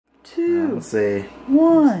2, let's see.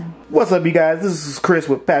 1. What's up, you guys? This is Chris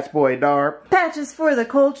with Patchboy Darb. Patches for the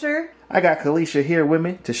culture. I got Kalisha here with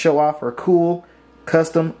me to show off her cool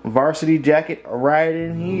custom varsity jacket right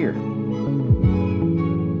in here.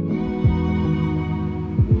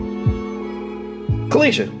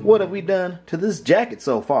 Kalisha, what have we done to this jacket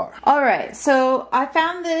so far? Alright, so I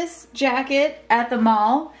found this jacket at the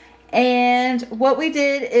mall, and what we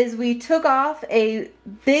did is we took off a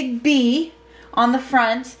big B on the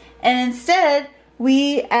front, and instead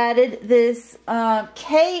we added this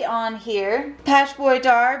K on here. Patchboy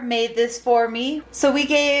Darb made this for me. So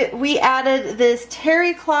we added this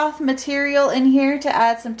terry cloth material in here to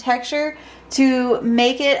add some texture to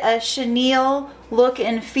make it a chenille look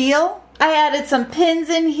and feel. I added some pins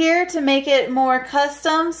in here to make it more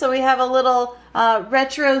custom, so we have a little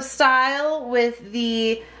retro style with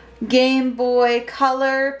the Game Boy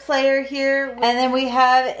Color player here, and then we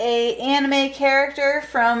have a anime character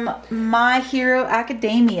from My Hero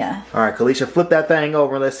Academia. Alright, Kalisha, flip that thing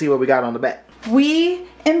over and let's see what we got on the back. We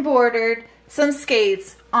embroidered some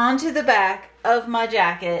skates onto the back of my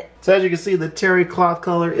jacket. So as you can see, the terry cloth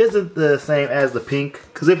color isn't the same as the pink,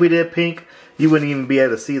 because if we did pink, you wouldn't even be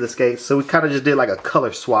able to see the skates. So we kind of just did like a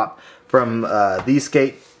color swap from these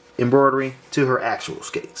skate embroidery to her actual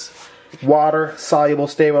skates. Water soluble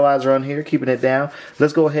stabilizer on here, keeping it down.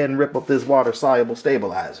 Let's go ahead and rip up this water soluble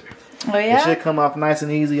stabilizer. Oh yeah? It should come off nice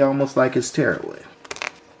and easy, almost like it's tear away.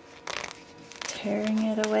 Tearing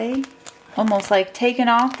it away? Almost like taking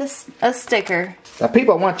off a sticker. Now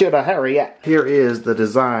people, I want you to hurry up. Here is the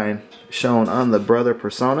design shown on the Brother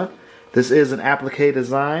Persona. This is an applique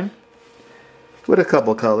design with a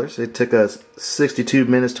couple colors. It took us 62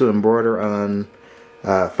 minutes to embroider on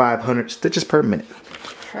 500 stitches per minute.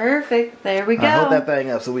 Perfect. There we go. Hold that thing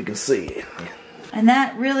up so we can see it. And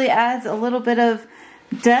that really adds a little bit of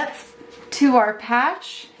depth to our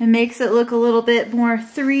patch. It makes it look a little bit more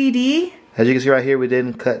 3D. As you can see right here, we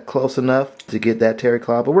didn't cut close enough to get that terry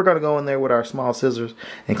cloth, but we're going to go in there with our small scissors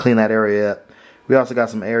and clean that area up. We also got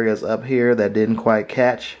some areas up here that didn't quite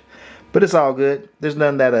catch, but it's all good. There's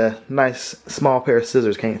nothing that a nice small pair of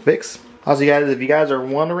scissors can't fix. Also, guys, if you guys are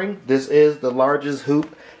wondering, this is the largest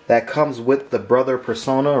hoop that comes with the Brother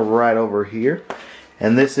Persona right over here.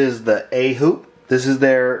 And this is the A hoop. This is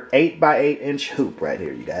their 8x8 inch hoop right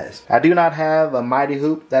here, you guys. I do not have a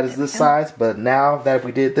MightyHoop that is this size, but now that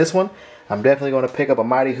we did this one, I'm definitely going to pick up a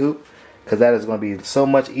MightyHoop, because that is going to be so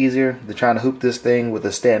much easier than trying to hoop this thing with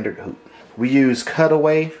a standard hoop. We use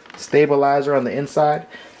cutaway stabilizer on the inside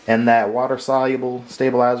and that water soluble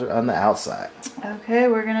stabilizer on the outside. Okay,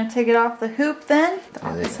 we're going to take it off the hoop then.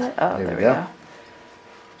 Oh, there we go.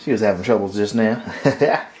 She was having troubles just now.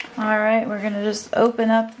 Alright, we're going to just open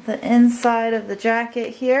up the inside of the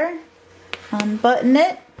jacket here. Unbutton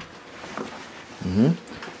it. There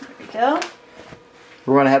we go.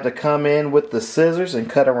 We're going to have to come in with the scissors and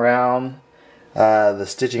cut around the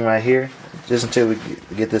stitching right here, just until we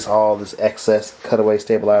get this excess cutaway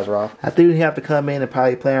stabilizer off. I do have to come in and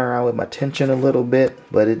probably play around with my tension a little bit,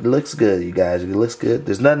 but it looks good, you guys. It looks good.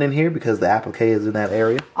 There's nothing in here because the applique is in that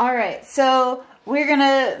area. Alright, so we're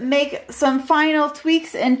gonna make some final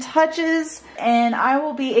tweaks and touches, and I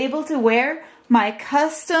will be able to wear my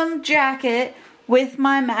custom jacket with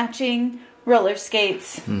my matching roller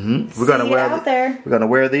skates. We're gonna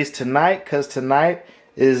wear these tonight, because tonight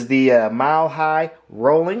is the Mile High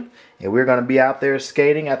Rolling, and we're gonna be out there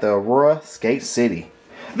skating at the Aurora Skate City.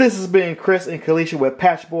 This has been Chris and Kalisha with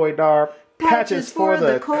Patchboy Darb. Patches for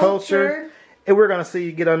the culture. And we're gonna see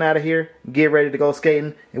you get on out of here, get ready to go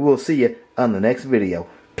skating, and we'll see you on the next video.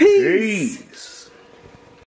 Peace.